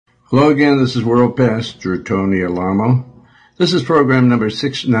Hello again, this is World Pastor Tony Alamo. This is program number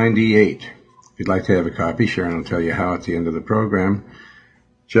 698. If you'd like to have a copy, Sharon will tell you how at the end of the program.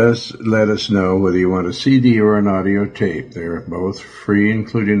 Just let us know whether you want a CD or an audio tape. They're both free,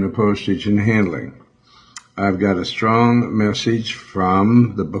 including the postage and handling. I've got a strong message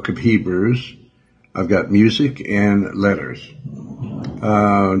from the book of Hebrews. I've got music and letters.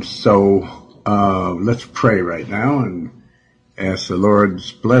 Let's pray right now and ask the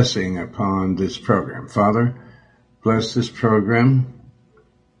Lord's blessing upon this program. Father, bless this program.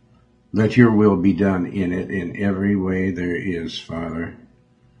 Let your will be done in it in every way there is, Father.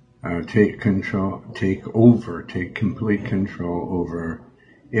 Take control, take complete control over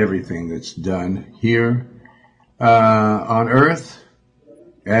everything that's done here on earth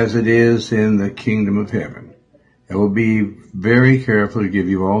as it is in the kingdom of heaven. I will be very careful to give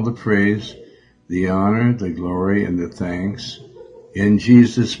you all the praise, the honor, the glory, and the thanks in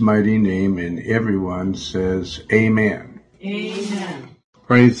Jesus' mighty name, and everyone says amen. Amen.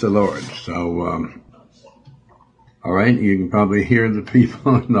 Praise the Lord. So, all right, you can probably hear the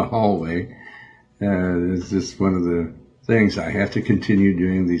people in the hallway. It's just one of the things. I have to continue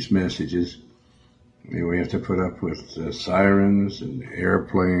doing these messages. We have to put up with sirens and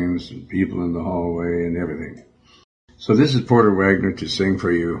airplanes and people in the hallway and everything. So this is Porter Wagner to sing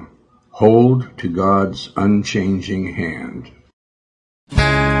for you, Hold to God's Unchanging Hand.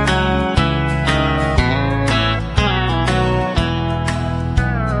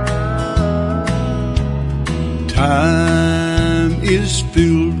 Time is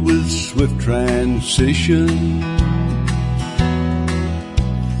filled with swift transition.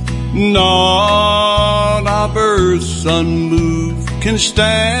 Not of earth's unmoved can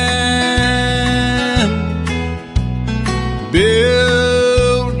stand.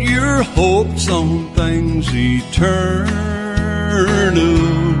 Build your hopes on things eternal.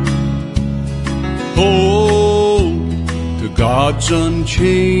 Hold to God's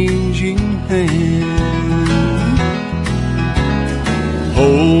unchanging hand.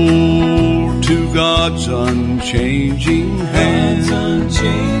 Hold to God's unchanging hand.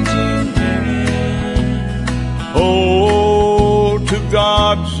 Hold to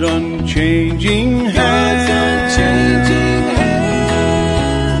God's unchanging hand.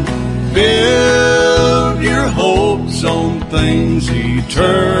 Build your hopes on things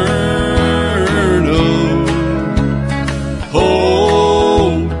eternal.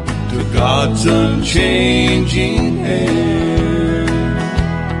 Hold to God's unchanging hand.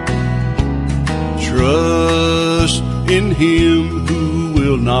 Trust in Him who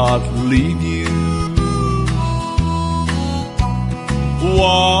will not leave you.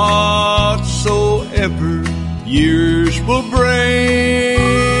 Whatsoever years will bring,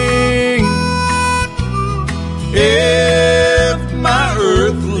 if my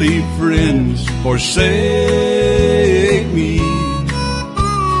earthly friends forsake me,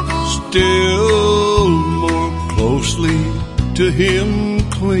 still more closely to Him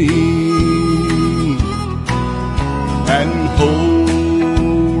cling, and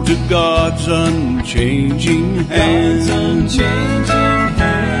hold to God's unchanging hand.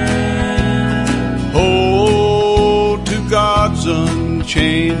 Hold to God's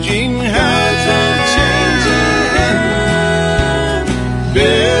unchanging hand.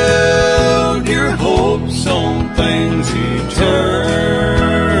 Build your hopes on things eternal.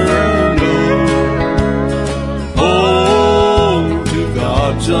 Hold to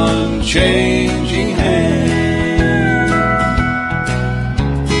God's unchanging hand.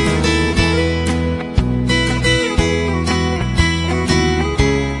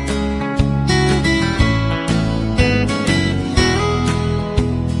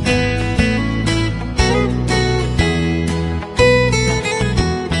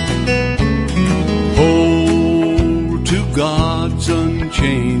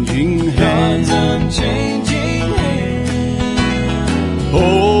 Unchanging hand.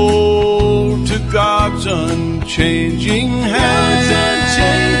 Hold to God's unchanging hand.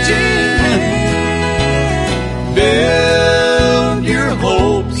 Build your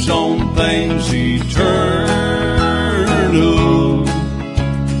hopes on things eternal.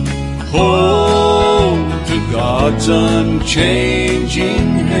 Hold to God's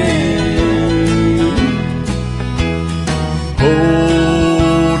unchanging hand.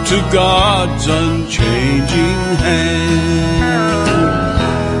 Hold to God's unchanging hand.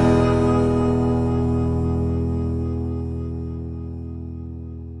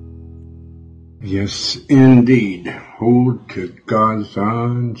 Yes, indeed. Hold to God's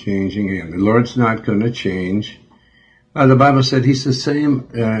unchanging hand. The Lord's not going to change. The Bible said He's the same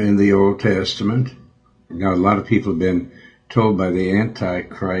in the Old Testament. Now, a lot of people have been told by the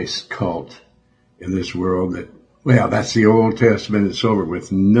Antichrist cult in this world that, well, that's the Old Testament, it's over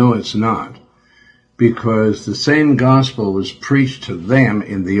with. No, it's not. Because the same gospel was preached to them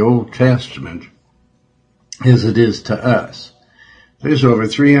in the Old Testament as it is to us. There's over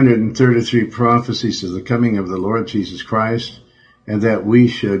 333 prophecies of the coming of the Lord Jesus Christ, and that we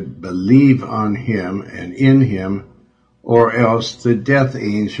should believe on him and in him, or else the death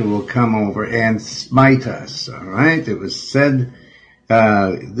angel will come over and smite us. All right? It was said,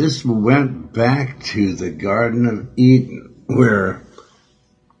 this went back to the Garden of Eden, where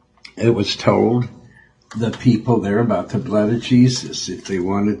it was told the people there about the blood of Jesus. If they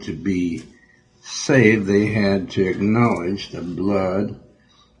wanted to be saved, they had to acknowledge the blood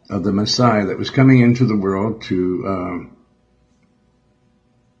of the Messiah that was coming into the world to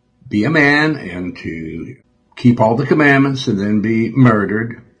be a man and to keep all the commandments and then be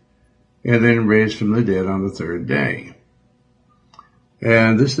murdered and then raised from the dead on the third day.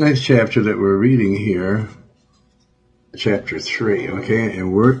 And this next chapter that we're reading here, chapter 3, okay,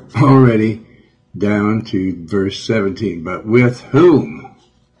 and we're already down to verse 17. But with whom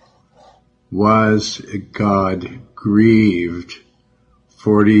was God grieved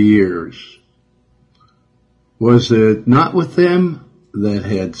 40 years? Was it not with them that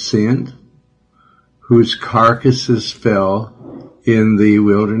had sinned, whose carcasses fell in the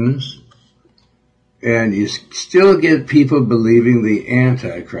wilderness? And you still get people believing the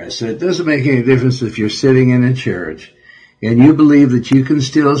Antichrist. So it doesn't make any difference if you're sitting in a church and you believe that you can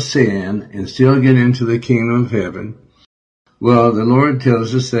still sin and still get into the kingdom of heaven. Well, the Lord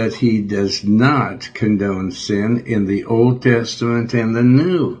tells us that he does not condone sin in the Old Testament and the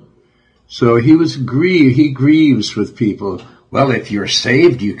New. So he grieves with people. Well, if you're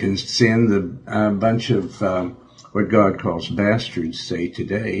saved, you can sin, a bunch of what God calls bastards say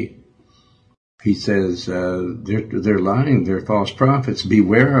today. He says they're lying, they're false prophets.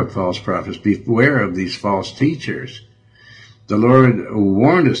 Beware of false prophets. Beware of these false teachers. The Lord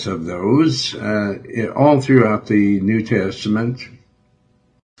warned us of those all throughout the New Testament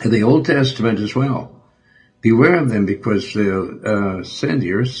and the Old Testament as well. Beware of them because they'll send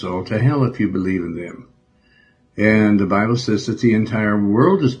your soul to hell if you believe in them. And the Bible says that the entire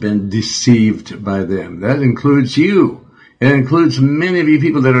world has been deceived by them. That includes you. It includes many of you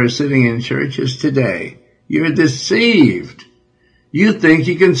people that are sitting in churches today. You're deceived. You think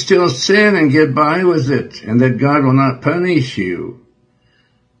you can still sin and get by with it, and that God will not punish you.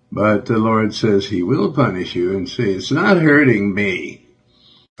 But the Lord says he will punish you, and say, it's not hurting me.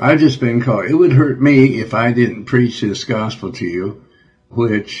 I've just been called. It would hurt me if I didn't preach this gospel to you,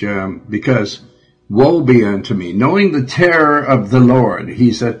 because woe be unto me. Knowing the terror of the Lord,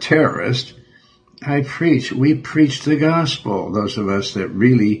 he's a terrorist, we preach the gospel, those of us that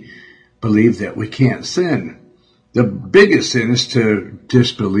really believe that we can't sin. The biggest sin is to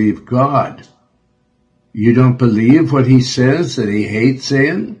disbelieve God. You don't believe what he says, that he hates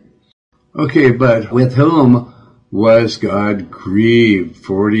sin? Okay, but with whom was God grieved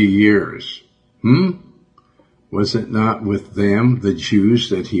 40 years? Was it not with them, the Jews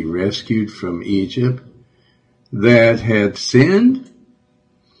that he rescued from Egypt, that had sinned,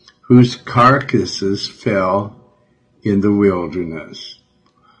 whose carcasses fell in the wilderness?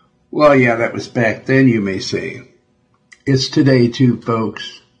 Well, yeah, that was back then, you may say. It's today too,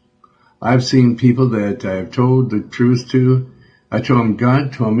 folks. I've seen people that I've told the truth to. I told him,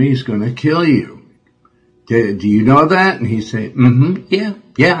 God told me he's going to kill you. Do you know that? And he said,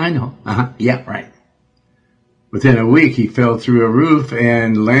 yeah, I know. Yeah, right. Within a week, he fell through a roof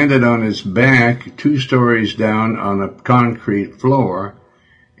and landed on his back 2 stories down on a concrete floor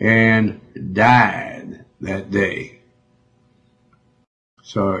and died that day.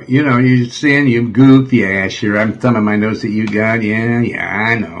 So, you sin, you goof, yeah, sure, I'm thumbing my nose at you, God, yeah,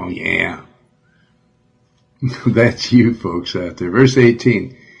 I know, yeah. That's you folks out there. Verse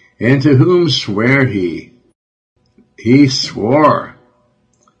 18, and to whom sware he? He swore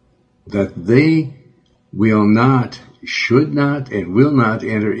that they will not, should not, and will not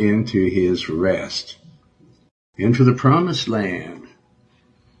enter into his rest, into the promised land.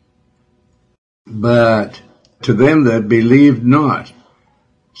 But to them that believed not.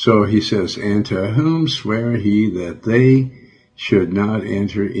 So he says, and to whom sware he that they should not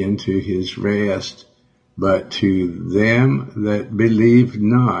enter into his rest, but to them that believed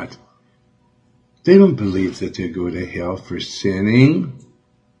not. They don't believe that they go to hell for sinning.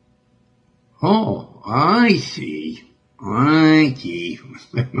 Oh, I see.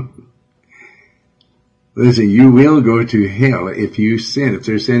 Listen, you will go to hell if you sin, if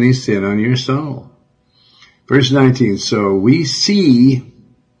there's any sin on your soul. Verse 19, so we see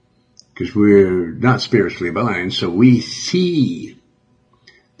because we're not spiritually blind, so we see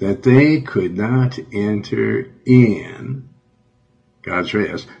that they could not enter in God's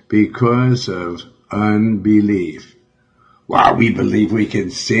rest because of unbelief. Wow, we believe we can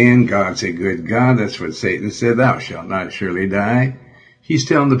sin. God's a good God. That's what Satan said. Thou shalt not surely die. He's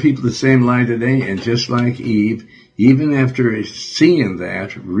telling the people the same lie today, and just like Eve, even after seeing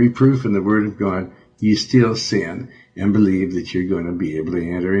that reproof in the Word of God, you still sin and believe that you're going to be able to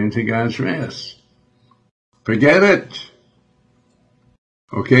enter into God's rest. Forget it.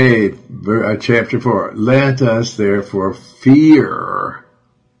 Okay, chapter 4. Let us therefore fear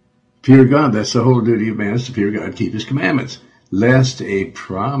God. That's the whole duty of man, is to fear God, keep his commandments, lest a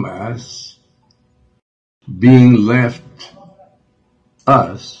promise being left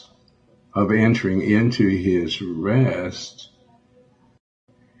us of entering into his rest,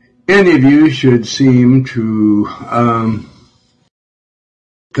 any of you should seem to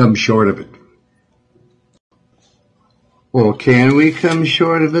come short of it. Well, can we come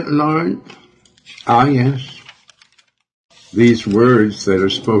short of it, Lord? Ah, yes. These words that are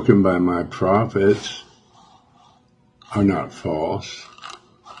spoken by my prophets are not false.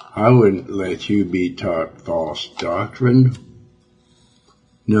 I wouldn't let you be taught false doctrine.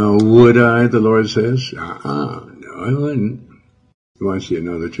 No, would I, the Lord says? No, I wouldn't. He wants you to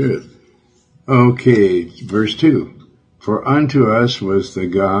know the truth. Okay, verse 2. For unto us was the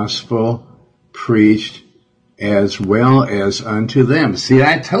gospel preached as well as unto them. See,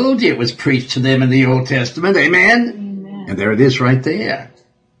 I told you it was preached to them in the Old Testament. Amen? Amen. And there it is right there.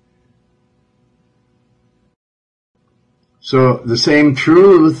 So the same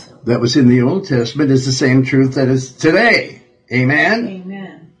truth that was in the Old Testament is the same truth that is today. Amen?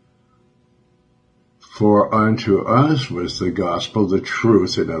 Amen. For unto us was the gospel, the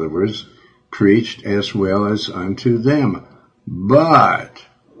truth, in other words, preached as well as unto them. But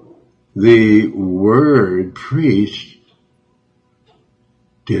the word preached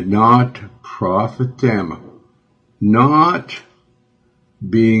did not profit them, not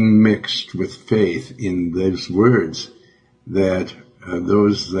being mixed with faith in those words, that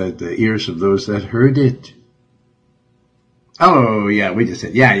the ears of those that heard it. Oh yeah, we just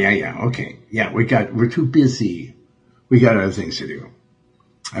said yeah, okay, yeah, we're too busy. We got other things to do.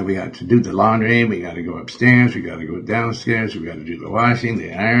 We got to do the laundry, we got to go upstairs, we got to go downstairs, we got to do the washing,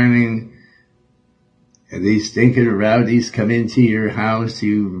 the ironing. And these stinking rowdies come into your house,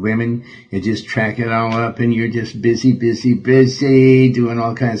 you women, and just track it all up, and you're just busy, doing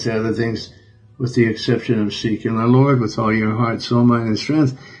all kinds of other things, with the exception of seeking the Lord with all your heart, soul, mind, and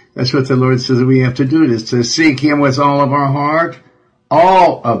strength. That's what the Lord says that we have to do, is to seek Him with all of our heart,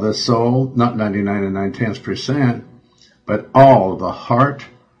 all of the soul, not 99 and 9/10%, but all of the heart,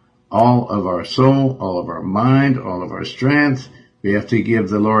 all of our soul, all of our mind, all of our strength. We have to give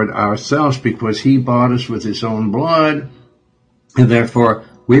the Lord ourselves because He bought us with His own blood, and therefore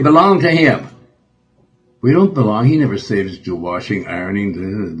we belong to Him. We don't belong. He never saved us to washing, ironing,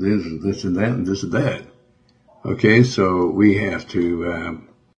 this and that, and this and that. Okay, so we have to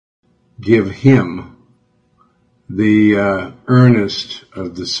give Him the earnest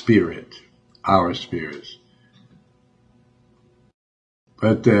of the Spirit, our spirits.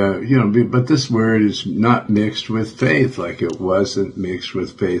 But, but this word is not mixed with faith, like it wasn't mixed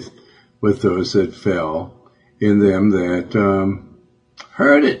with faith with those that fell in them that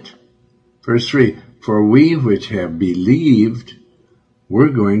heard it. Verse 3, for we which have believed, we're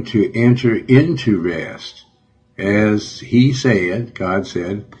going to enter into rest. As He said, God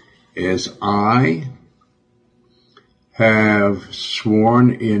said, as I have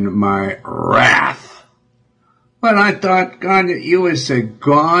sworn in my wrath. But I thought, God, that you was a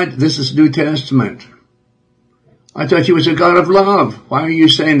God. This is New Testament. I thought you was a God of love. Why are you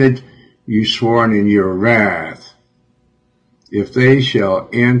saying that you sworn in your wrath? If they shall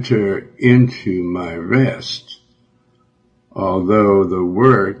enter into my rest, although the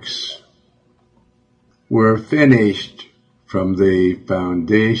works were finished from the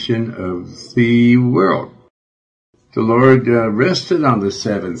foundation of the world. The Lord rested on the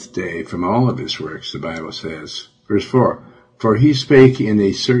seventh day from all of His works, the Bible says. Verse 4, for He spake in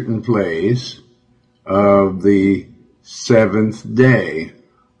a certain place of the seventh day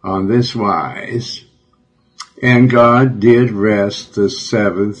on this wise, and God did rest the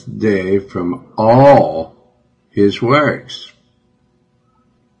seventh day from all His works.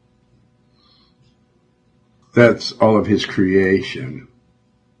 That's all of His creation.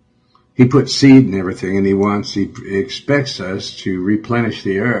 He put seed in everything, and He expects us to replenish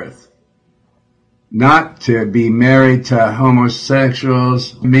the earth. Not to be married to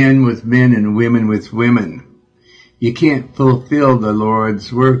homosexuals, men with men and women with women. You can't fulfill the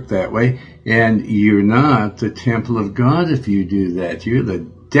Lord's work that way, and you're not the temple of God if you do that. You're the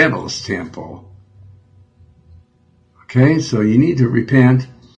devil's temple. Okay, so you need to repent.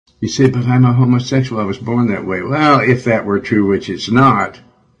 You say, but I'm a homosexual. I was born that way. Well, if that were true, which it's not,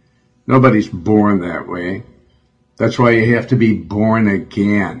 nobody's born that way. That's why you have to be born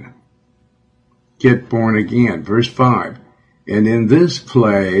again. Get born again. Verse 5. And in this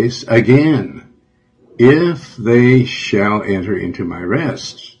place, again, if they shall enter into my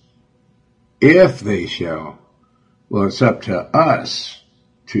rest. If they shall. Well, it's up to us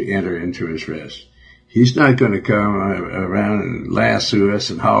to enter into his rest. He's not going to come around and lasso us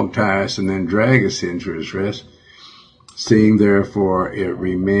and hog tie us and then drag us into his rest. Seeing, therefore, it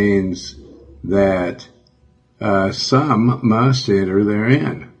remains that some must enter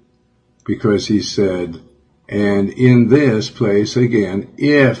therein. Because he said, and in this place, again,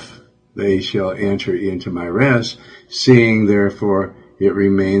 if they shall enter into my rest, seeing, therefore, it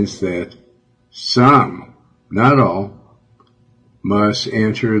remains that some, not all, must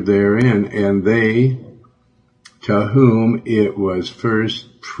enter therein, and they to whom it was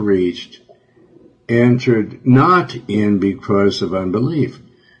first preached entered not in because of unbelief.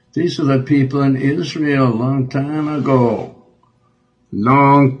 These are the people in Israel a long time ago.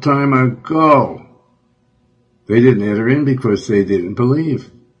 Long time ago. They didn't enter in because they didn't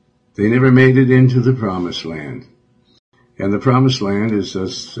believe. They never made it into the promised land. And the promised land is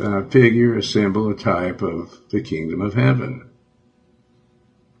a figure, a symbol, a type of the kingdom of heaven.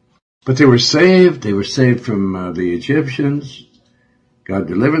 But they were saved. They were saved from the Egyptians. God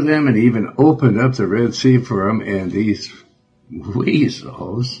delivered them and even opened up the Red Sea for them. And these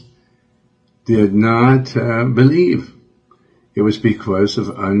weasels did not believe. It was because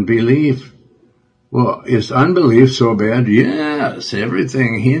of unbelief. Well, is unbelief so bad? Yes,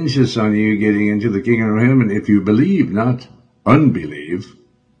 everything hinges on you getting into the kingdom of heaven if you believe, not unbelieve.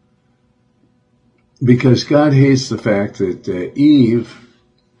 Because God hates the fact that Eve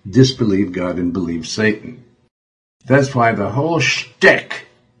disbelieved God and believed Satan. That's why the whole shtick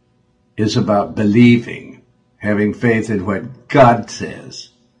is about believing, having faith in what God says.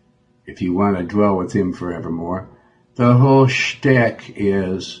 If you want to dwell with him forevermore, the whole shtick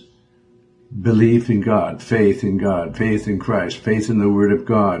is belief in God, faith in Christ, faith in the Word of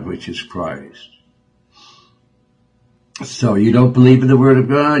God, which is Christ. So you don't believe in the Word of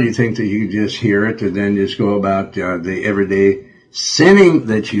God, you think that you just hear it and then just go about the everyday sinning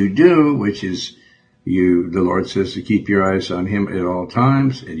that you do, which is the Lord says to keep your eyes on him at all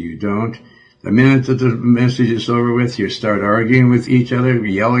times, and you don't. The minute that the message is over with, you start arguing with each other,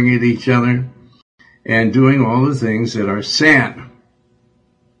 yelling at each other, and doing all the things that are sin.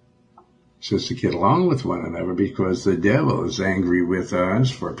 It says to get along with one another because the devil is angry with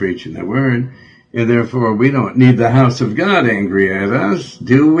us for preaching the word, and therefore we don't need the house of God angry at us,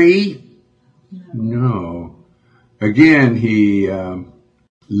 do we? No. Again, he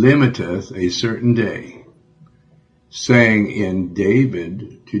limiteth a certain day, saying in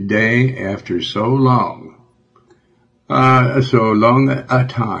David, today after so long a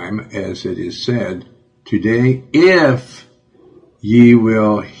time as it is said, today if ye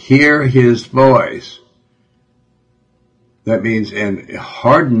will hear his voice. That means, and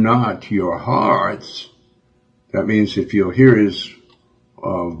harden not your hearts. That means if you'll hear his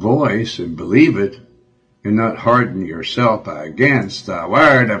voice and believe it, and not harden yourself against the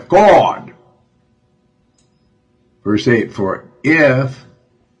word of God. Verse 8, for if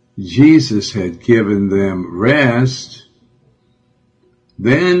Jesus had given them rest,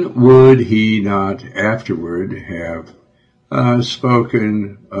 then would he not afterward have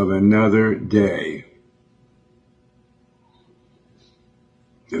spoken of another day.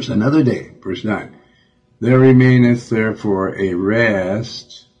 There's another day, verse 9. There remaineth therefore a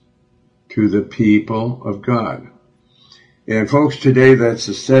rest to the people of God. And folks, today that's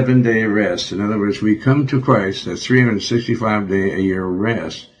a 7-day rest. In other words, we come to Christ, that's 365-day-a-year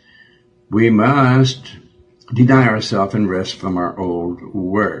rest. We must deny ourselves and rest from our old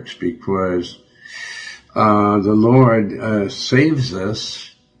works because the Lord saves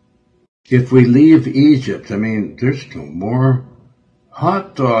us if we leave Egypt. I mean, there's no more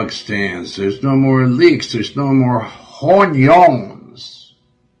hot dog stands. There's no more leeks. There's no more honyons.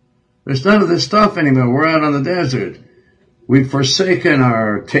 There's none of this stuff anymore. We're out on the desert. We've forsaken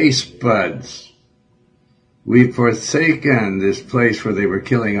our taste buds. We've forsaken this place where they were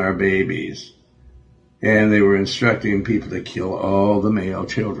killing our babies. And they were instructing people to kill all the male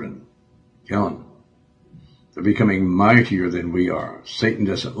children. Kill them. They're becoming mightier than we are. Satan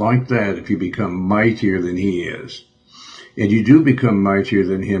doesn't like that if you become mightier than he is. And you do become mightier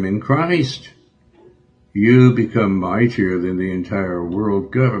than him in Christ. You become mightier than the entire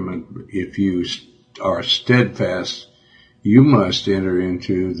world government. If you are steadfast, you must enter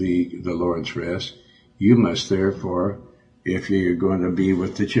into the Lord's rest. You must therefore, if you're going to be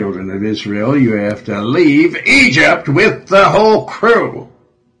with the children of Israel, you have to leave Egypt with the whole crew.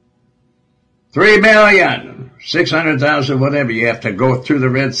 3,600,000, whatever. You have to go through the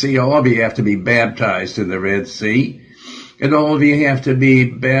Red Sea. All of you have to be baptized in the Red Sea. And all of you have to be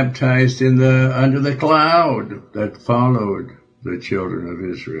baptized under the cloud that followed the children of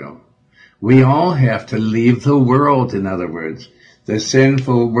Israel. We all have to leave the world, in other words, the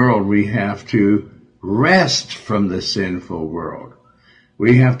sinful world. We have to rest from the sinful world.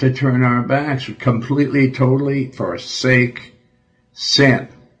 We have to turn our backs, completely, totally forsake sin.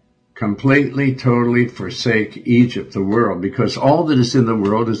 Completely, totally forsake Egypt, the world, because all that is in the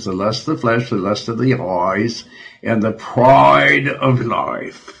world is the lust of the flesh, the lust of the eyes, and the pride of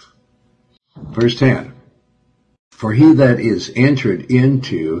life. Verse 10, for he that is entered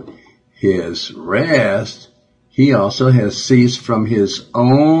into his rest, he also has ceased from his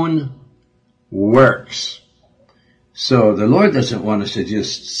own works. So the Lord doesn't want us to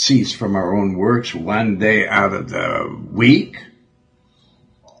just cease from our own works one day out of the week.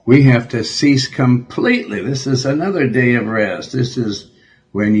 We have to cease completely. This is another day of rest. This is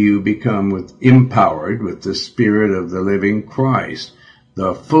when you become empowered with the Spirit of the living Christ.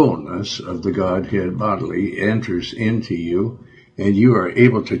 The fullness of the Godhead bodily enters into you, and you are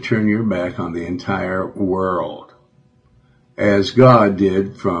able to turn your back on the entire world, as God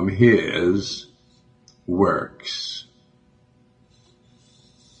did from his works.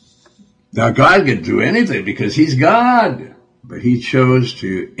 Now, God could do anything because he's God. But he chose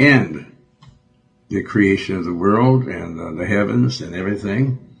to end the creation of the world and the heavens and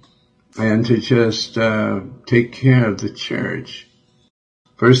everything, and to just take care of the church.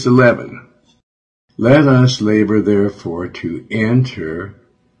 Verse 11, let us labor therefore to enter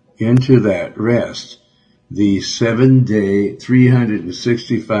into that rest, the 7-day,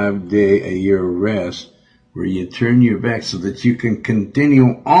 365-day a year rest, where you turn your back so that you can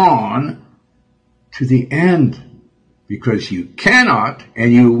continue on to the end. Because you cannot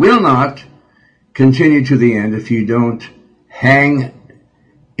and you will not continue to the end if you don't hang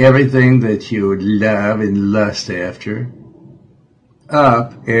everything that you would love and lust after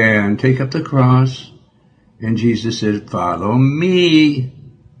up and take up the cross. And Jesus said, follow me.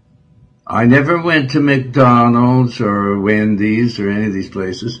 I never went to McDonald's or Wendy's or any of these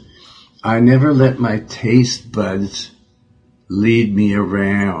places. I never let my taste buds lead me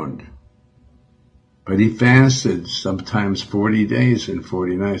around. But he fasted sometimes 40 days and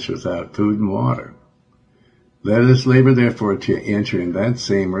 40 nights without food and water. Let us labor therefore to enter in that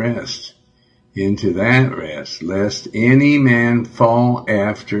same rest, into that rest, lest any man fall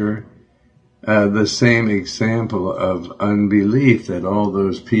after the same example of unbelief that all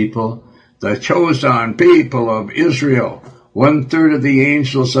those people, the chosen people of Israel, 1/3 of the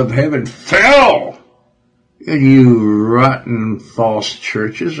angels of heaven fell. And you rotten false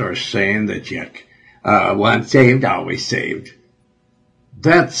churches are saying that once saved, always saved.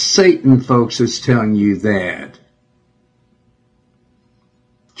 That's Satan, folks, that's telling you that.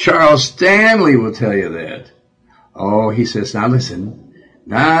 Charles Stanley will tell you that. Oh, he says, now listen,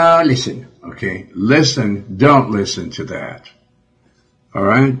 okay? Listen, don't listen to that. All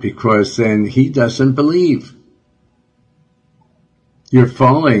right? Because then he doesn't believe. You're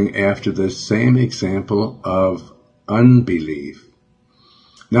following after the same example of unbelief.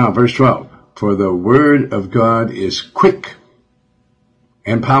 Now, verse 12. For the word of God is quick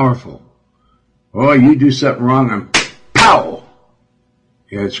and powerful. Oh, you do something wrong and pow!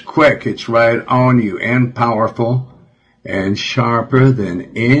 It's quick, it's right on you, and powerful, and sharper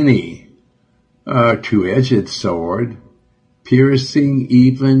than any two-edged sword, piercing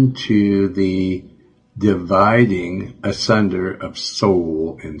even to the dividing asunder of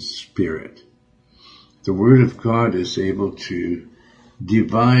soul and spirit. The word of God is able to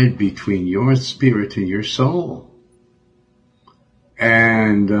divide between your spirit and your soul,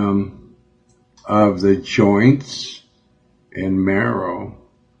 and of the joints and marrow.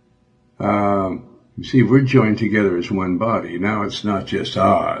 You see, we're joined together as one body. Now it's not just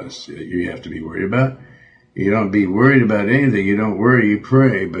us you have to be worried about. You don't be worried about anything. You don't worry, you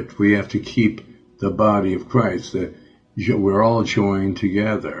pray, but we have to keep the body of Christ. We're all joined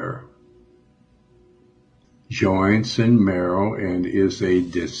together. Joints and marrow, and is a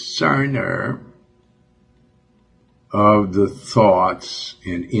discerner of the thoughts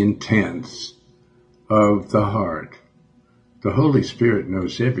and intents of the heart. The Holy Spirit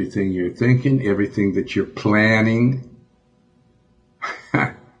knows everything you're thinking, everything that you're planning.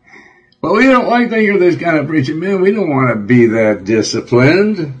 But we don't like to hear this kind of preaching, man. We don't want to be that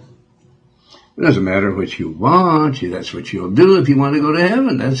disciplined. It doesn't matter what you want. That's what you'll do if you want to go to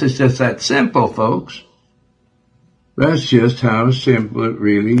heaven. That's just that simple, folks. That's just how simple it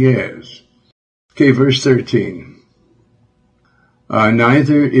really is. Okay, verse 13.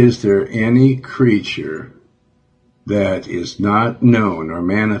 Neither is there any creature that is not known or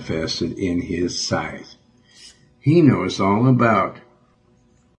manifested in his sight. He knows all about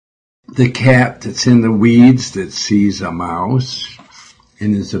the cat that's in the weeds that sees a mouse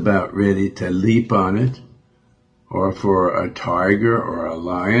and is about ready to leap on it, or for a tiger or a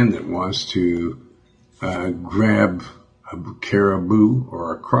lion that wants to grab a caribou,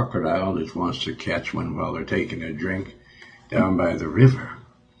 or a crocodile that wants to catch one while they're taking a drink down by the river.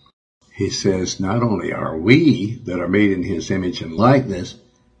 He says, not only are we that are made in his image and likeness,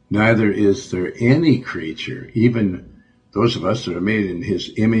 neither is there any creature, even those of us that are made in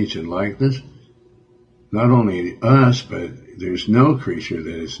his image and likeness, not only us, but there's no creature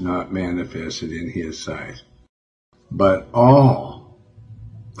that is not manifested in his sight. But all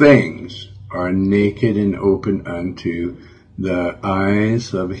things are naked and open unto the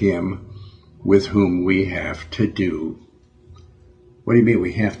eyes of him with whom we have to do. What do you mean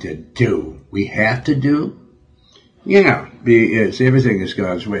we have to do? We have to do? Yeah, everything is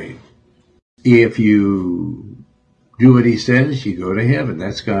God's way. If you do what he says, you go to heaven.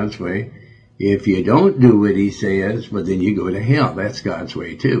 That's God's way. If you don't do what he says, well, then you go to hell. That's God's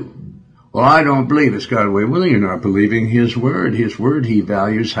way too. Well, I don't believe it's God's way. Well, you're not believing his word. His word he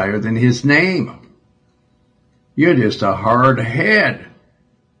values higher than his name. You're just a hard head.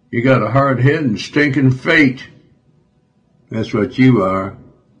 You got a hard head and stinking fate. That's what you are.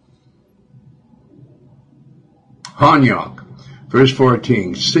 Hanyok, verse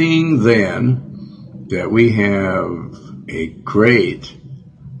 14. Seeing then that we have a great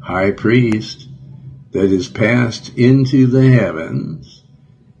high priest that is passed into the heavens,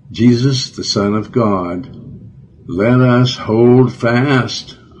 Jesus, the Son of God, let us hold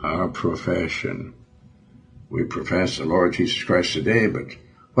fast our profession. We profess the Lord Jesus Christ today, but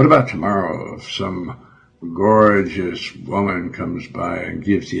what about tomorrow if some gorgeous woman comes by and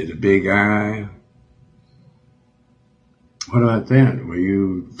gives you the big eye? What about then? Will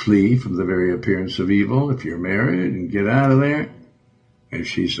you flee from the very appearance of evil if you're married and get out of there? If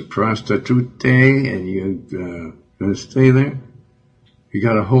she's a prostitute and you're going to stay there? You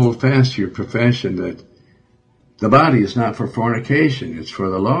got to hold fast to your profession that the body is not for fornication, it's for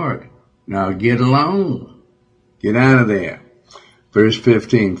the Lord. Now get along. Get out of there. Verse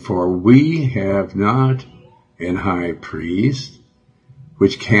 15, for we have not an high priest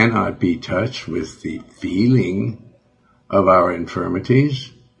which cannot be touched with the feeling of our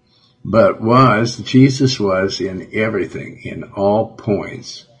infirmities, but Jesus was in everything, in all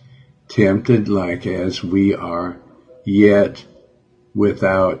points, tempted like as we are, yet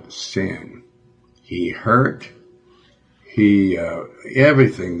without sin. He hurt.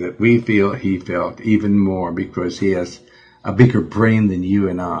 Everything that we feel, he felt even more because he has a bigger brain than you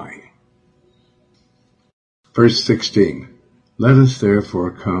and I. Verse 16, let us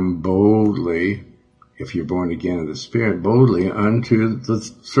therefore come boldly, if you're born again of the Spirit, boldly unto the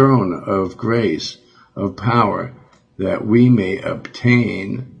throne of grace, of power, that we may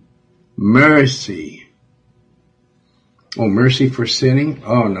obtain mercy. Oh, mercy for sinning?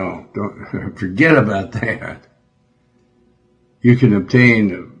 Oh no, don't forget about that. You can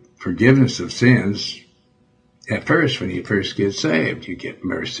obtain forgiveness of sins at first when you first get saved. You get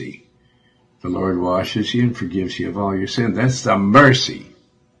mercy. The Lord washes you and forgives you of all your sin. That's the mercy.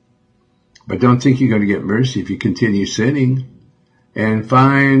 But don't think you're going to get mercy if you continue sinning, and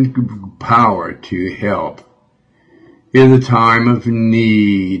find power to help in the time of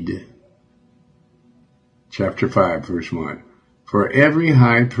need. Chapter 5, verse 1. For every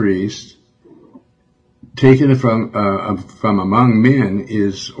high priest taken from among men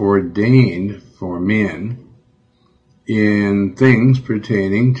is ordained for men in things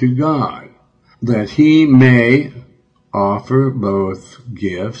pertaining to God, that he may offer both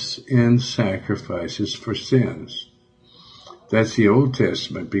gifts and sacrifices for sins. That's the Old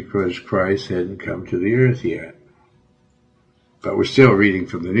Testament because Christ hadn't come to the earth yet. But we're still reading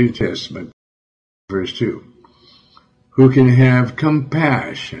from the New Testament. Verse 2. Who can have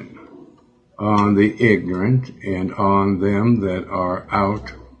compassion on the ignorant and on them that are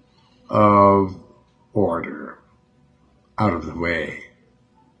out of order, out of the way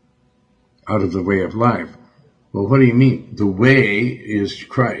of life. Well, what do you mean? The way is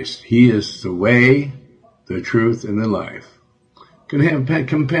Christ. He is the way, the truth, and the life. Can have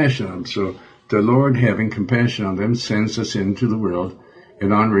compassion on them. So the Lord, having compassion on them, sends us into the world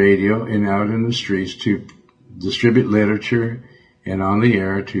and on radio and out in the streets to distribute literature and on the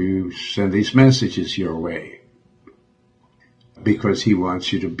air to send these messages your way. Because he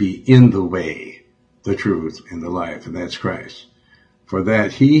wants you to be in the way, the truth, and the life, and that's Christ. For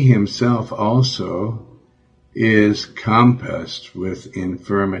that he himself also is compassed with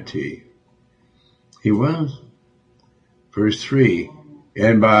infirmity. He was. Verse 3,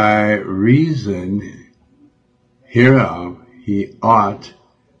 and by reason hereof he ought,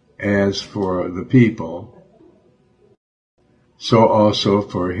 as for the people, so also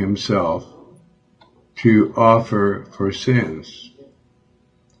for himself, to offer for sins.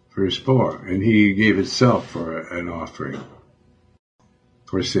 Verse 4, and he gave himself for an offering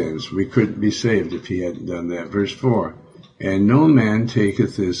for sins. We couldn't be saved if he hadn't done that. Verse 4, and no man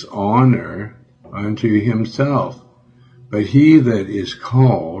taketh this honor unto himself, but he that is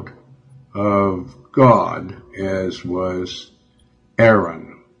called of God, as was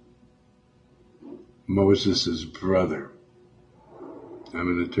Aaron, Moses' brother.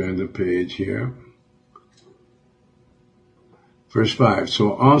 I'm going to turn the page here. Verse 5,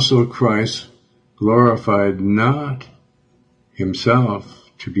 so also Christ glorified not himself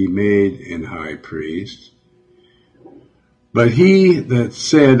to be made an high priest, but he that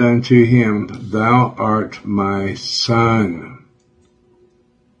said unto him, thou art my son,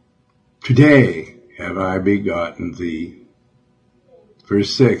 today have I begotten thee.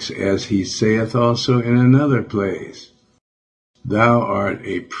 Verse 6, as he saith also in another place, thou art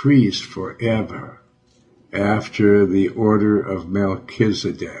a priest forever, after the order of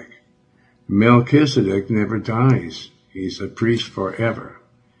Melchizedek. Melchizedek never dies. He's a priest forever.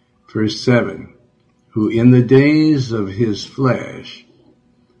 Verse 7, who in the days of his flesh,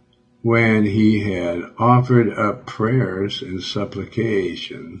 when he had offered up prayers and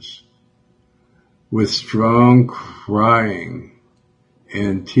supplications, with strong crying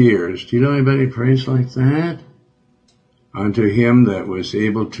and tears. Do you know anybody who prays like that? Unto him that was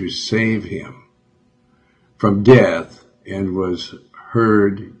able to save him from death, and was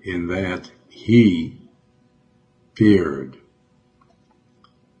heard in that he feared.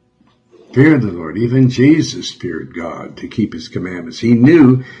 Feared the Lord. Even Jesus feared God to keep his commandments. He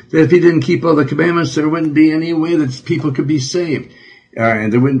knew that if he didn't keep all the commandments, there wouldn't be any way that people could be saved.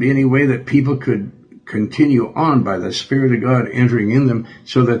 And there wouldn't be any way that people could continue on by the Spirit of God entering in them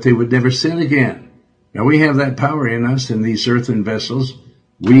so that they would never sin again. Now we have that power in us in these earthen vessels.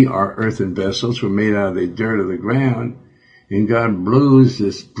 We are earthen vessels. We're made out of the dirt of the ground. And God blows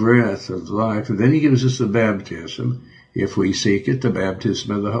this breath of life. And then he gives us the baptism. If we seek it, the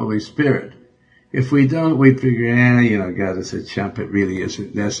baptism of the Holy Spirit. If we don't, we figure, God is a chump. It really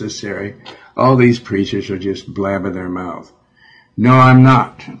isn't necessary. All these preachers are just blabbing their mouth. No, I'm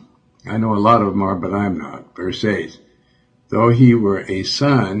not. I know a lot of them are, but I'm not. Verse 8. Though he were a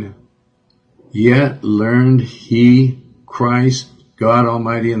son, yet learned he, Christ, God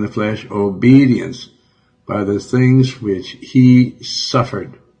Almighty in the flesh, obedience by the things which he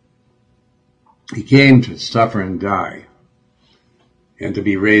suffered. He came to suffer and die, and to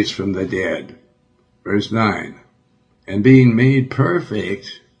be raised from the dead. Verse 9, and being made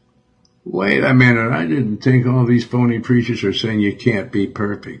perfect. Wait a minute, I didn't think all these phony preachers are saying you can't be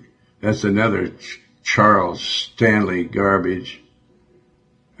perfect. That's another Charles Stanley garbage.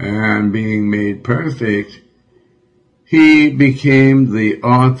 And being made perfect, he became the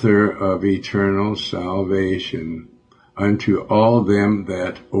author of eternal salvation unto all them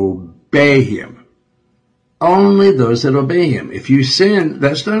that obey him. Only those that obey him. If you sin,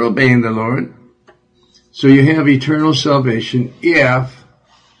 that's not obeying the Lord. So you have eternal salvation if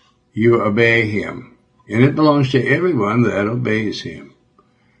you obey him. And it belongs to everyone that obeys him.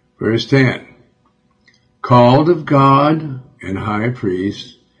 Verse 10. Called of God and high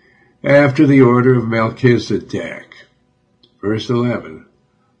priest after the order of Melchizedek. Verse 11.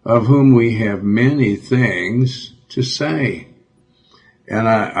 Of whom we have many things to say. And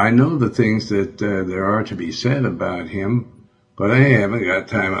I know the things that there are to be said about him, but I haven't got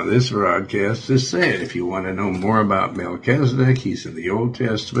time on this broadcast to say it. If you want to know more about Melchizedek, he's in the Old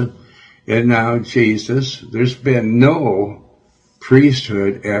Testament. And now Jesus, there's been no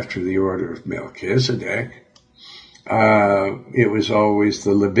priesthood after the order of Melchizedek. It was always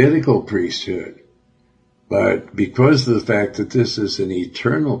the Levitical priesthood. But because of the fact that this is an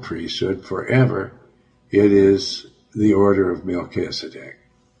eternal priesthood forever, it is the order of Melchizedek.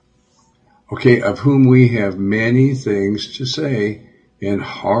 Okay, of whom we have many things to say and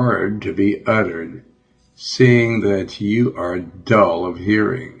hard to be uttered, seeing that you are dull of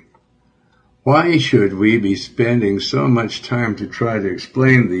hearing. Why should we be spending so much time to try to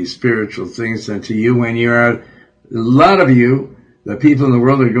explain these spiritual things unto you when a lot of you The people in the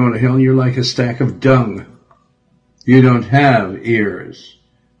world are going to hell, and you're like a stack of dung. You don't have ears.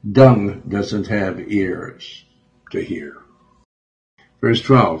 Dung doesn't have ears to hear. Verse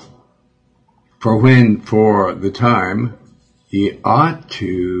 12. For when for the time ye ought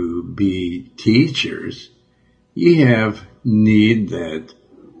to be teachers, ye have need that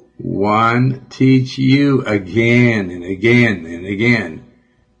one teach you again and again and again,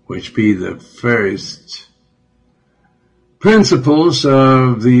 which be the first principles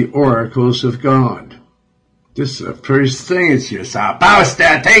of the oracles of God. This is the first thing it's you're supposed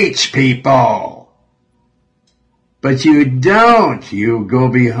to teach people. But you don't. You go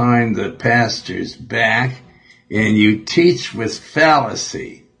behind the pastor's back and you teach with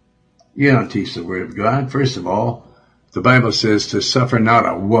fallacy. You don't teach the Word of God. First of all, the Bible says to suffer not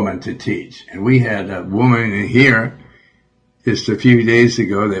a woman to teach. And we had a woman in here just a few days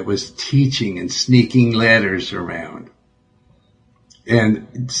ago that was teaching and sneaking letters around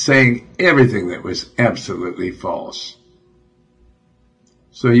and saying everything that was absolutely false.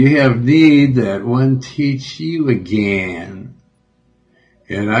 So you have need that one teach you again.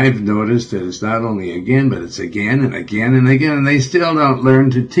 And I've noticed that it's not only again, but it's again and again and again, and they still don't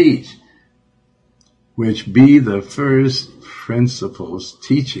learn to teach, which be the first principles.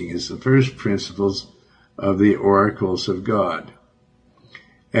 Teaching is the first principles of the oracles of God,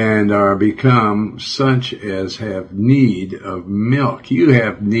 and are become such as have need of milk. You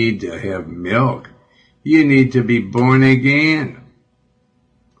have need to have milk. You need to be born again.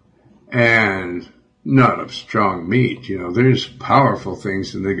 And not of strong meat. You know, there's powerful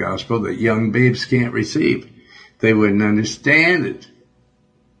things in the gospel that young babes can't receive. They wouldn't understand it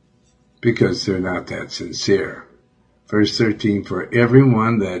because they're not that sincere. Verse 13, for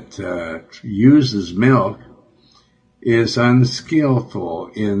everyone that uses milk is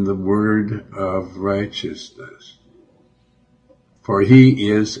unskillful in the word of righteousness, for he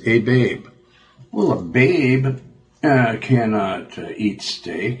is a babe. Well, a babe cannot eat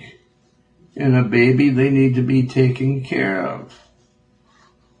steak. And a baby, they need to be taken care of.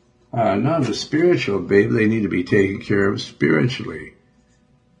 Not a spiritual baby, they need to be taken care of spiritually.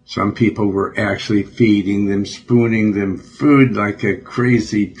 Some people were actually feeding them, spooning them food like a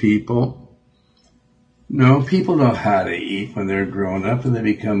crazy people. No, people know how to eat when they're grown up and they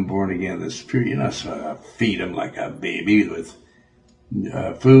become born again in the Spirit. You're not supposed to feed them like a baby with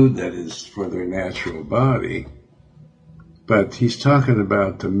food that is for their natural body. But he's talking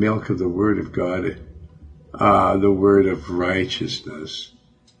about the milk of the Word of God, the Word of righteousness,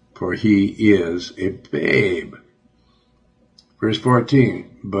 for he is a babe. Verse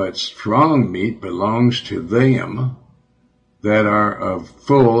 14, but strong meat belongs to them that are of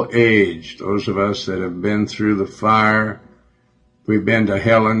full age. Those of us that have been through the fire, we've been to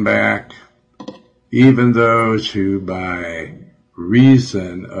hell and back, even those who by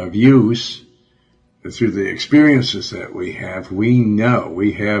reason of use, through the experiences that we have, we know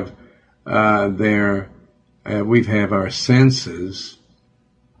we have we have our senses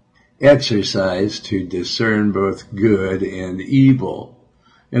exercised to discern both good and evil,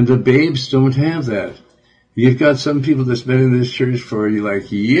 and the babes don't have that. You've got some people that's been in this church for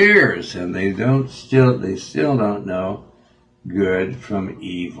like years, and they still don't know good from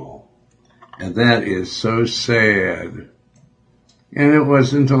evil, and that is so sad. And it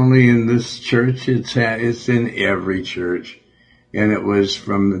wasn't only in this church, it's in every church. And it was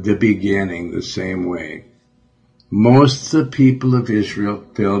from the beginning the same way. Most of the people of Israel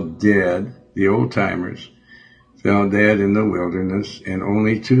fell dead, the old-timers, fell dead in the wilderness, and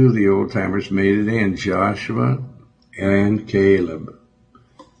only two of the old-timers made it in, Joshua and Caleb.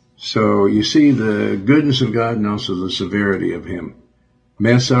 So you see the goodness of God and also the severity of him.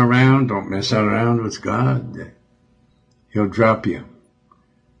 Don't mess around with God. He'll drop you.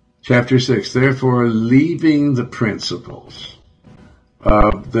 Chapter 6, therefore, leaving the principles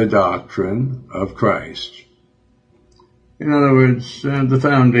of the doctrine of Christ. In other words, the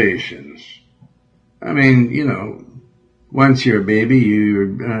foundations. I mean, you know, once you're a baby,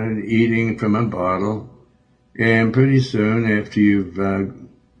 you're eating from a bottle, and pretty soon after you've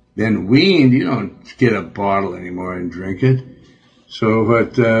been weaned, you don't get a bottle anymore and drink it. So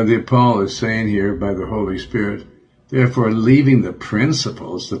what the Paul is saying here by the Holy Spirit, therefore, leaving the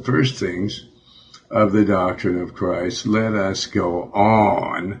principles, the first things of the doctrine of Christ, let us go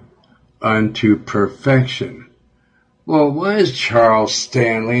on unto perfection. Well, why is Charles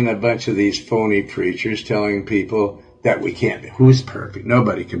Stanley and a bunch of these phony preachers telling people that we can't be? Who's perfect?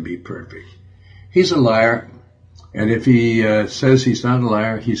 Nobody can be perfect. He's a liar, and if he says he's not a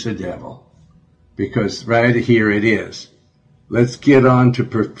liar, he's a devil. Because right here it is. Let's get on to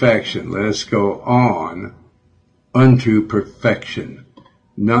perfection. Let us go on unto perfection,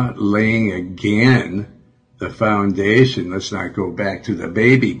 not laying again the foundation. Let's not go back to the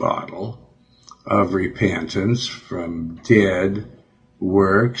baby bottle of repentance from dead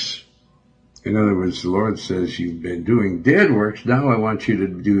works. In other words, the Lord says, you've been doing dead works. Now I want you to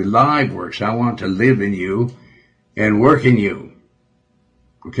do live works. I want to live in you and work in you.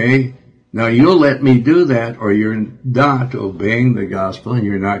 Okay? Now you'll let me do that, or you're not obeying the gospel and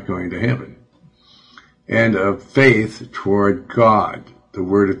you're not going to heaven. And of faith toward God, the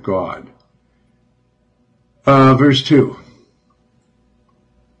Word of God. Verse 2.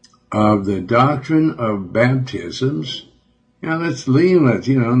 Of the doctrine of baptisms. Now let's lean with,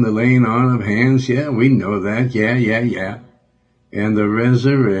 the laying on of hands. Yeah, we know that. Yeah. And the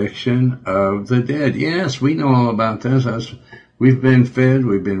resurrection of the dead. Yes, we know all about this. We've been fed,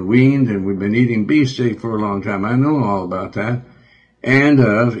 we've been weaned, and we've been eating beefsteak for a long time. I know all about that. And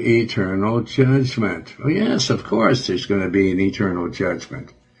of eternal judgment. Oh yes, of course there's going to be an eternal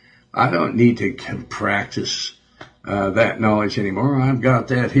judgment. I don't need to practice that knowledge anymore. I've got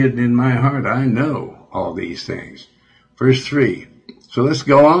that hidden in my heart. I know all these things. Verse 3. So let's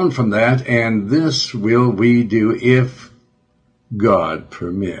go on from that, and this will we do if God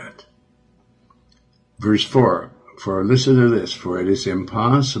permit. Verse 4. For listen to this, for it is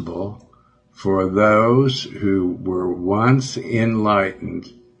impossible for those who were once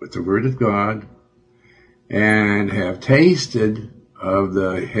enlightened with the Word of God and have tasted of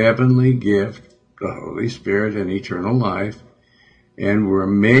the heavenly gift, the Holy Spirit and eternal life, and were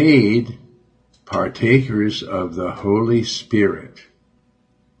made partakers of the Holy Spirit.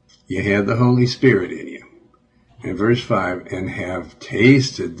 You had the Holy Spirit in you. In verse 5, and have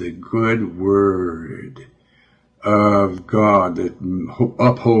tasted the good word of God that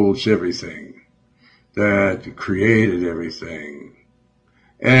upholds everything, that created everything,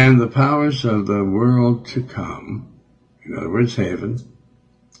 and the powers of the world to come, in other words, heaven.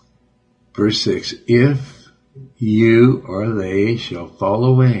 Verse 6, if you or they shall fall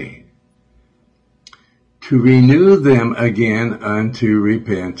away, to renew them again unto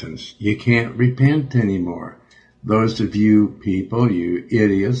repentance. You can't repent anymore. Those of you people, you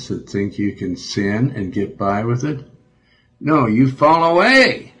idiots that think you can sin and get by with it, no, you fall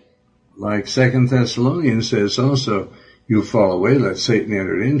away. Like 2 Thessalonians says also, you fall away, let Satan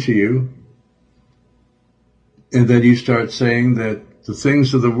enter into you. And then you start saying that the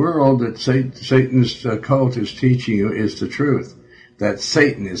things of the world that Satan's cult is teaching you is the truth. That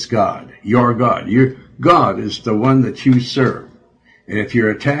Satan is God, your God. God is the one that you serve. And if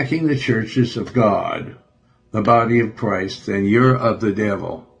you're attacking the churches of God, the body of Christ, then you're of the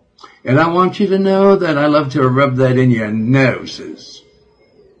devil. And I want you to know that I love to rub that in your noses.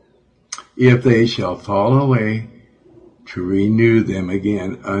 If they shall fall away, to renew them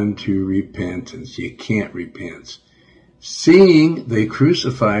again unto repentance. You can't repent. Seeing they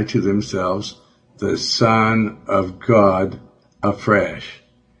crucify to themselves the Son of God afresh,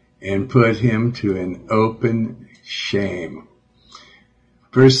 and put him to an open shame.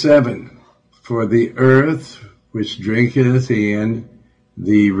 Verse 7, for the earth which drinketh in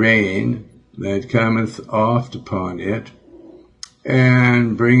the rain that cometh oft upon it,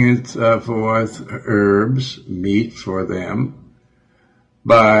 and bringeth forth herbs, meat for them,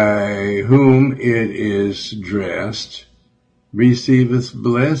 by whom it is dressed, receiveth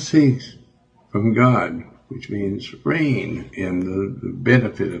blessings from God, which means rain and the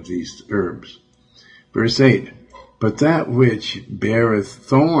benefit of these herbs. Verse 8, but that which beareth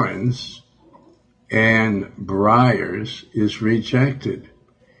thorns and briars is rejected.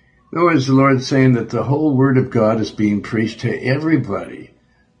 In other words, the Lord's saying that the whole Word of God is being preached to everybody,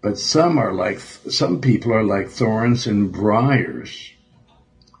 but some people are like thorns and briars.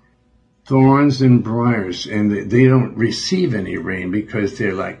 Thorns and briars, and they don't receive any rain because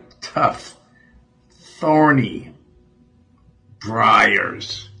they're like tough, thorny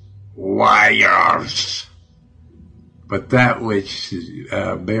briars, wires. But that which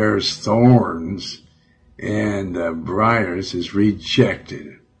bears thorns and briars is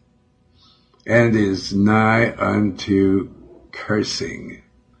rejected, and is nigh unto cursing,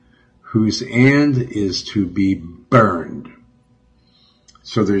 whose end is to be burned.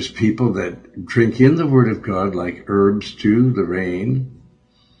 So there's people that drink in the Word of God like herbs to the rain,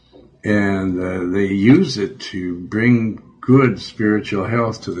 and they use it to bring good spiritual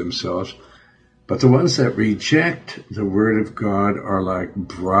health to themselves. But the ones that reject the Word of God are like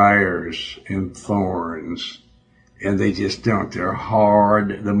briars and thorns, and they just don't. They're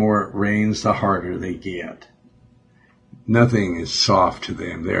hard. The more it rains, the harder they get. Nothing is soft to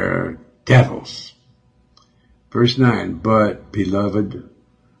them. They're devils. Verse 9, but, beloved,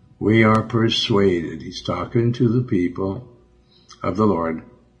 we are persuaded, he's talking to the people of the Lord,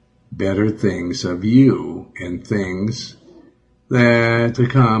 better things of you and things that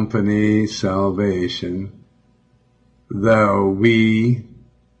accompany salvation, though we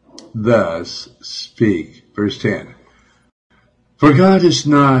thus speak. Verse 10. For God is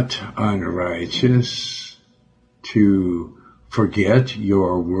not unrighteous to forget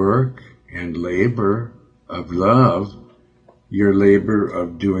your work and labor of love, your labor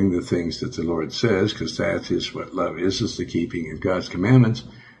of doing the things that the Lord says, because that is what love is the keeping of God's commandments,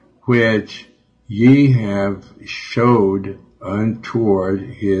 which ye have showed untoward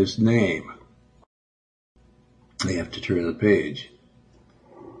his name. I have to turn the page.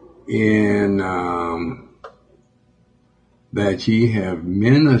 In that ye have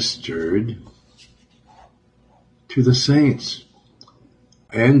ministered to the saints,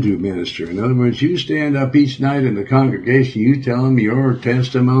 and do minister. In other words, you stand up each night in the congregation, you tell them your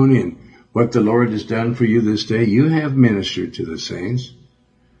testimony and what the Lord has done for you this day. You have ministered to the saints.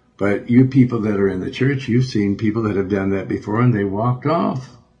 But you people that are in the church, you've seen people that have done that before and they walked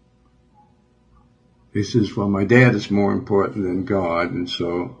off. He says, well, my dad is more important than God, and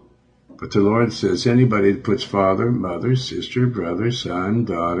so, but the Lord says anybody that puts father, mother, sister, brother, son,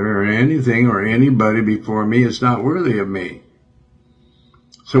 daughter, or anything or anybody before me is not worthy of me.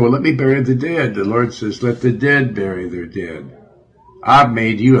 So, well, let me bury the dead. The Lord says, let the dead bury their dead. I've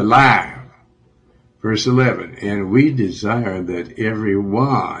made you alive. Verse 11, and we desire that every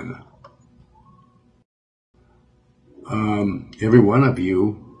one of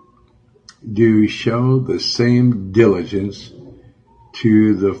you do show the same diligence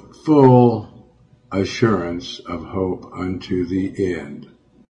to the full assurance of hope unto the end.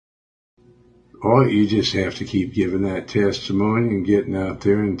 Or you just have to keep giving that testimony and getting out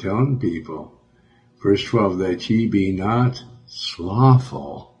there and telling people. Verse 12, that ye be not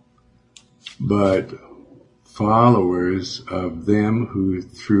slothful, but followers of them who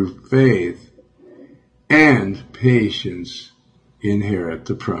through faith and patience inherit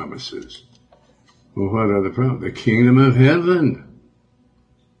the promises. Well, what are the promises? The kingdom of heaven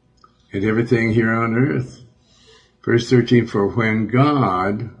and everything here on earth. Verse 13, for when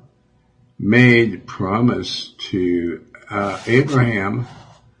God made promise to Abraham,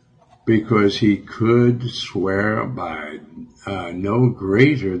 because he could swear by no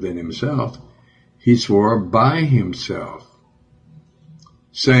greater than himself, he swore by himself,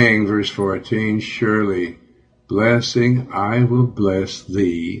 saying, verse 14, surely blessing I will bless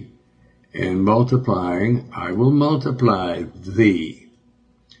thee, and multiplying I will multiply thee.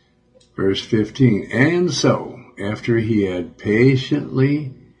 Verse 15, and so, after he had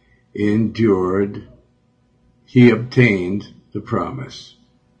patiently endured, he obtained the promise.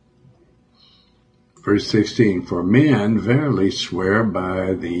 Verse 16, for men verily swear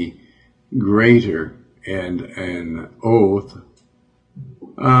by the greater and an oath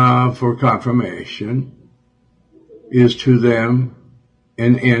for confirmation is to them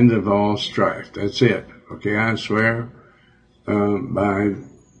an end of all strife. That's it. Okay, I swear by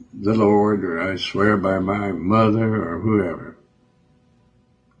the Lord, or I swear by my mother, or whoever.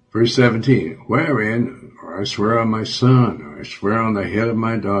 Verse 17, wherein, or I swear on my son, or I swear on the head of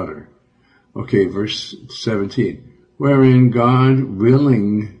my daughter. Okay, verse 17, wherein God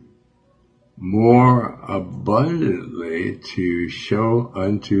willing more abundantly to show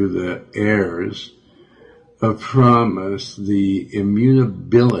unto the heirs of promise the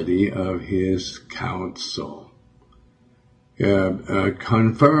immutability of his counsel,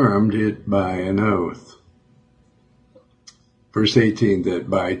 confirmed it by an oath. Verse 18, that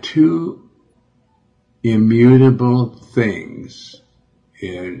by two immutable things,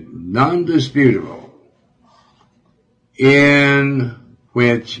 non-disputable, in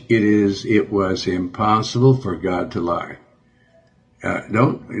which it was impossible for God to lie.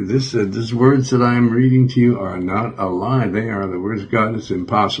 These words that I'm reading to you are not a lie. They are the words of God. It's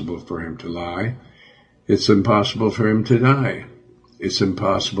impossible for him to lie. It's impossible for him to die. It's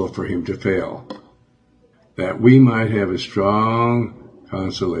impossible for him to fail. That we might have a strong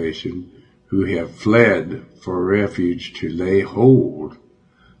consolation who have fled for refuge to lay hold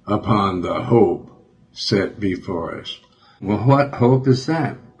upon the hope set before us. Well, what hope is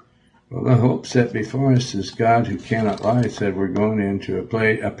that? Well, the hope set before us is God who cannot lie said we're going into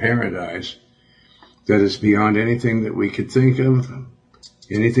a paradise that is beyond anything that we could think of,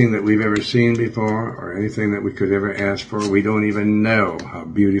 anything that we've ever seen before, or anything that we could ever ask for. We don't even know how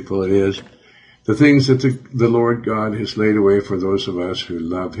beautiful it is. The things that the Lord God has laid away for those of us who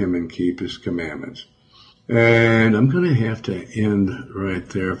love him and keep his commandments. And I'm going to have to end right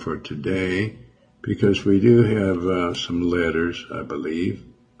there for today, because we do have some letters, I believe.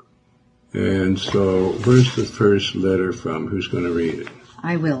 And so where's the first letter from? Who's going to read it?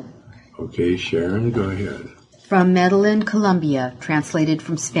 I will. Okay, Sharon, go ahead. From Medellin, Colombia, translated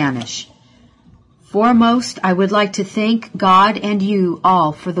from Spanish. Foremost, I would like to thank God and you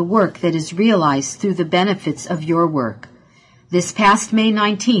all for the work that is realized through the benefits of your work. This past May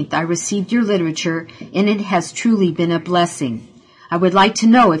 19th, I received your literature, and it has truly been a blessing. I would like to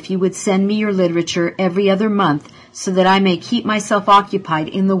know if you would send me your literature every other month so that I may keep myself occupied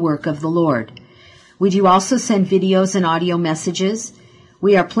in the work of the Lord. Would you also send videos and audio messages?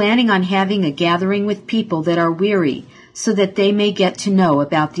 We are planning on having a gathering with people that are weary so that they may get to know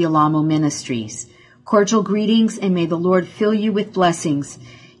about the Alamo Ministries. Cordial greetings, and may the Lord fill you with blessings.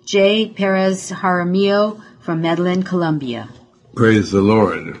 J. Perez Jaramillo from Medellin, Colombia. Praise the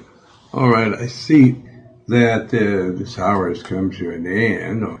Lord. All right, I see that this hour has come to an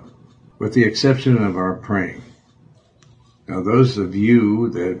end, with the exception of our praying. Now, those of you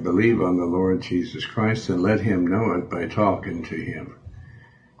that believe on the Lord Jesus Christ, then let him know it by talking to him.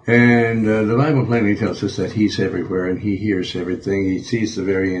 And the Bible plainly tells us that he's everywhere and he hears everything. He sees the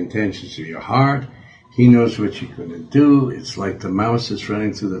very intentions of your heart. He knows what you're going to do. It's like the mouse that's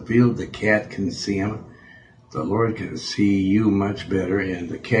running through the field. The cat can see him. The Lord can see you much better, and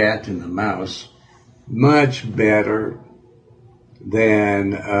the cat and the mouse much better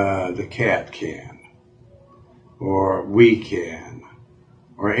than the cat can, or we can,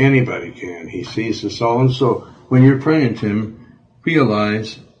 or anybody can. He sees us all. And so when you're praying to him,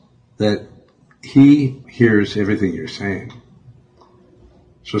 realize that he hears everything you're saying.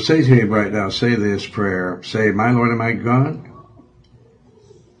 So say to him right now, say this prayer. Say, my Lord and my God.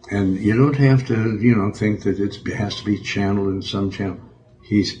 And you don't have to, think that it has to be channeled in some channel.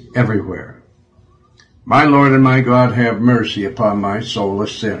 He's everywhere. My Lord and my God, have mercy upon my soul, a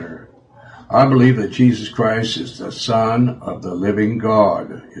sinner. I believe that Jesus Christ is the Son of the living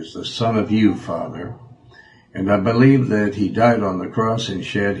God, is the Son of you, Father. And I believe that he died on the cross and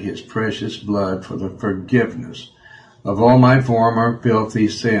shed his precious blood for the forgiveness of all my former filthy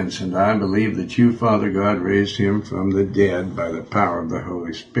sins. And I believe that you, Father God, raised him from the dead by the power of the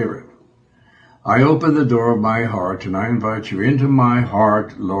Holy Spirit. I open the door of my heart and I invite you into my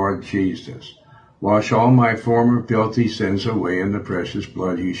heart, Lord Jesus. Wash all my former filthy sins away in the precious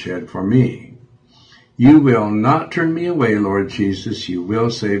blood you shed for me. You will not turn me away, Lord Jesus. You will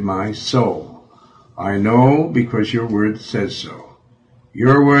save my soul. I know because your word says so.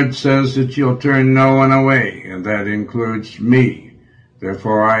 Your word says that you'll turn no one away, and that includes me.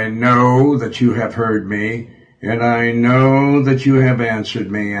 Therefore I know that you have heard me, and I know that you have answered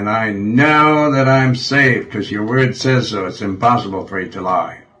me, and I know that I'm saved, because your word says so. It's impossible for you to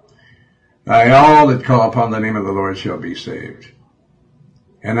lie. All that call upon the name of the Lord shall be saved.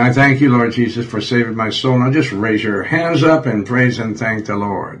 And I thank you, Lord Jesus, for saving my soul. Now just raise your hands up and praise and thank the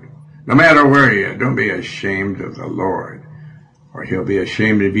Lord. No matter where you're, don't be ashamed of the Lord, or he'll be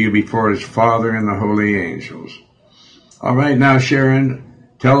ashamed of you before his Father and the holy angels. All right, now, Sharon,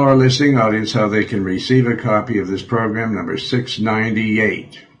 tell our listening audience how they can receive a copy of this program, number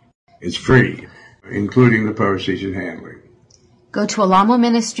 698. It's free, including the postage and handling. Go to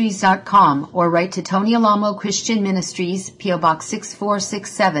alamoministries.com or write to Tony Alamo Christian Ministries, P.O. Box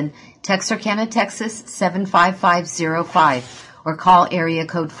 6467, Texarkana, Texas 75505, or call area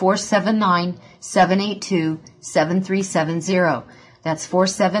code 479-782-7370. That's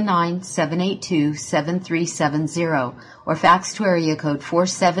 479-782-7370. Or fax to area code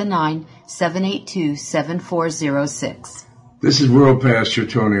 479-782-7406. This is World Pastor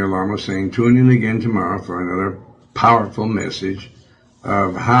Tony Alamo saying tune in again tomorrow for another powerful message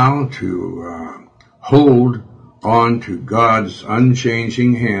of how to hold on to God's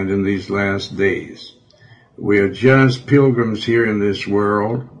unchanging hand in these last days. We are just pilgrims here in this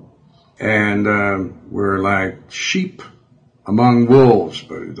world, and we're like sheep among wolves,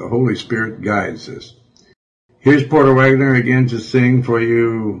 but the Holy Spirit guides us. Here's Porter Wagner again to sing for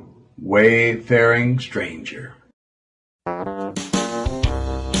you, Wayfaring Stranger.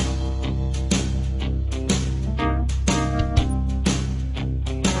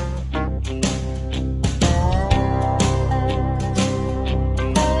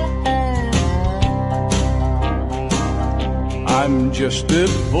 I'm just a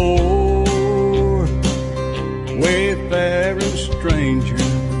poor wayfaring stranger,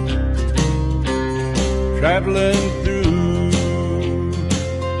 traveling through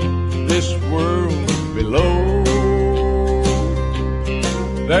this world below.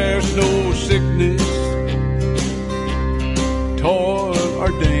 There's no sickness, toil, or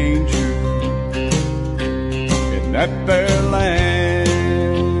danger in that fair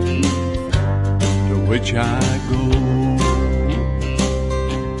land to which I go.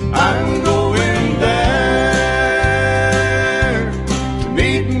 I'm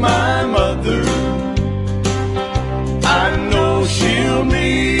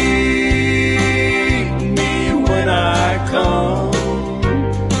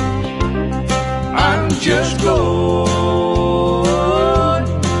just going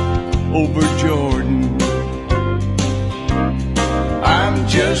over Jordan. I'm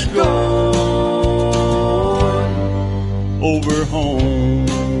just going over home.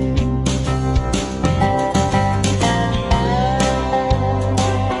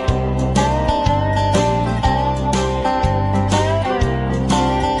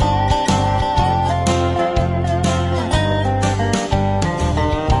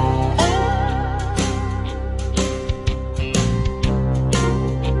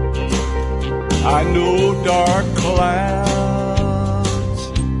 I know dark clouds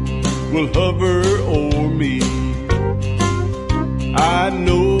will hover o'er me. I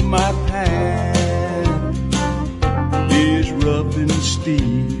know my path is rough and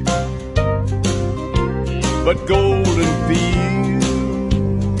steep, but golden fields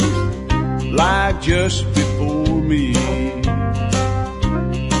lie just before me,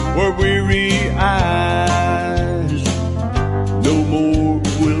 where weary eyes no more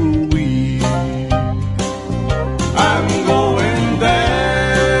will weep. I'm going there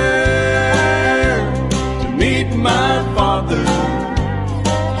to meet my Father.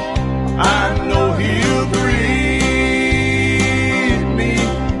 I know He'll greet me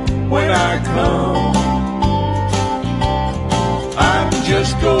when I come. I'm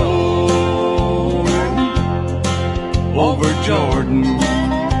just going over Jordan.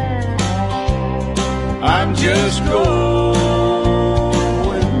 I'm just going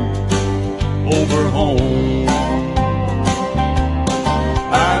over home.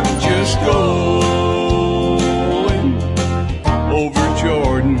 I'm just going over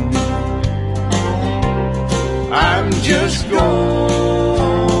Jordan. I'm just going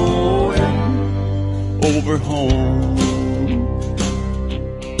over home.